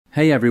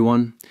Hey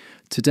everyone!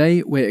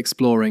 Today we're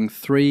exploring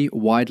three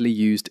widely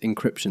used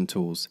encryption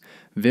tools,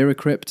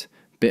 VeraCrypt,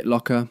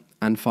 BitLocker,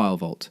 and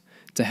FileVault,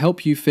 to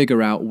help you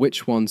figure out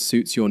which one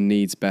suits your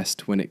needs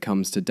best when it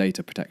comes to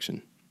data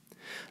protection.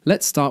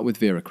 Let's start with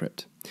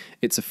VeraCrypt.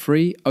 It's a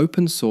free,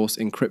 open-source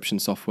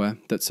encryption software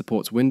that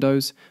supports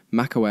Windows,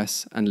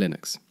 macOS, and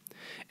Linux.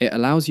 It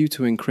allows you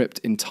to encrypt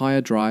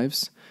entire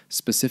drives,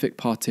 specific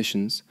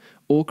partitions,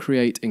 or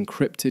create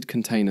encrypted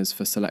containers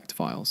for select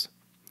files.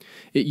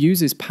 It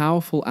uses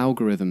powerful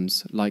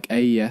algorithms like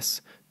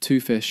AES,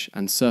 Twofish,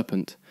 and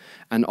Serpent,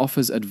 and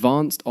offers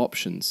advanced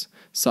options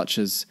such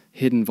as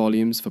hidden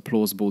volumes for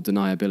plausible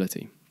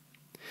deniability.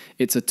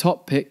 It's a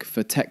top pick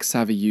for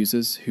tech-savvy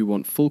users who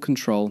want full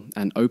control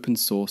and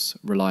open-source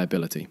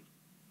reliability.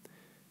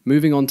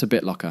 Moving on to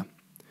BitLocker.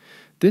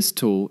 This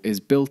tool is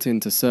built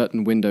into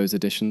certain Windows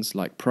editions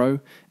like Pro,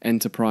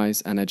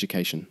 Enterprise, and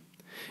Education.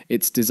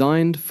 It's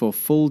designed for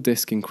full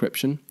disk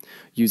encryption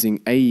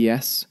using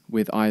AES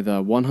with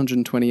either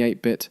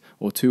 128-bit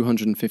or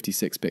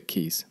 256-bit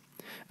keys,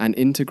 and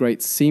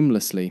integrates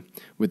seamlessly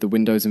with the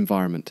Windows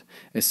environment,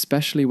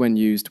 especially when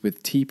used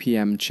with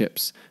TPM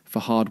chips for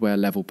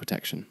hardware-level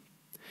protection.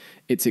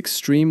 It's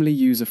extremely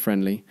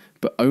user-friendly,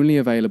 but only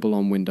available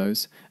on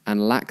Windows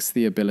and lacks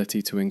the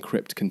ability to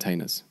encrypt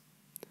containers.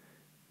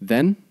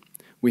 Then,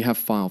 we have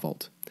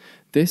FileVault.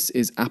 This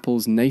is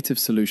Apple's native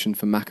solution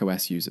for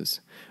macOS users,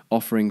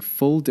 offering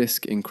full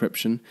disk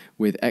encryption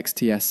with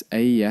XTS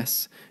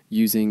AES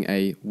using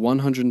a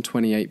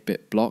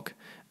 128-bit block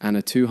and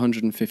a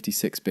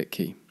 256-bit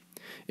key.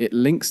 It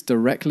links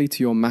directly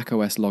to your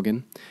macOS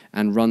login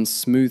and runs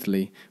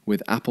smoothly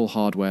with Apple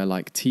hardware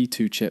like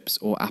T2 chips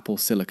or Apple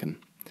Silicon,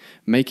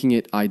 making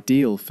it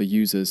ideal for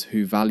users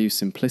who value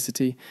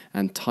simplicity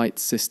and tight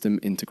system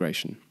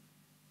integration.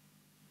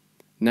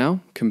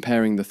 Now,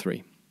 comparing the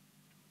three.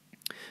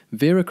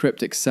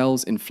 VeraCrypt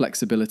excels in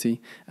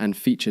flexibility and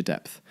feature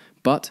depth,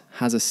 but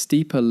has a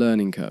steeper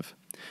learning curve.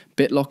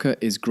 BitLocker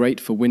is great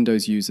for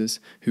Windows users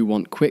who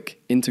want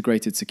quick,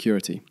 integrated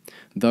security,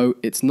 though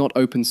it's not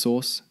open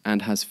source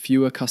and has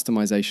fewer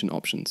customization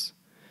options.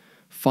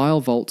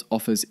 FileVault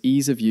offers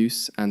ease of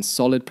use and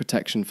solid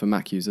protection for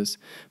Mac users,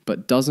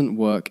 but doesn't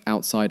work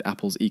outside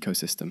Apple's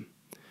ecosystem.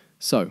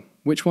 So,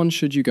 which one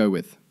should you go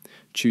with?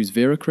 Choose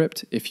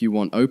VeraCrypt if you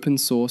want open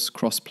source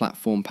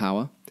cross-platform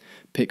power.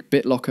 Pick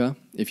BitLocker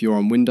if you're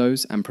on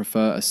Windows and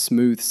prefer a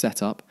smooth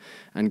setup,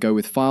 and go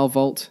with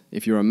FileVault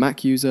if you're a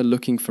Mac user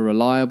looking for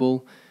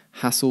reliable,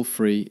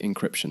 hassle-free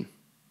encryption.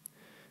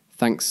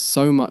 Thanks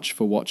so much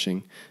for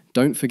watching.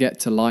 Don't forget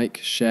to like,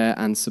 share,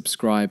 and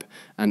subscribe,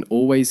 and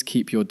always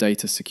keep your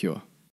data secure.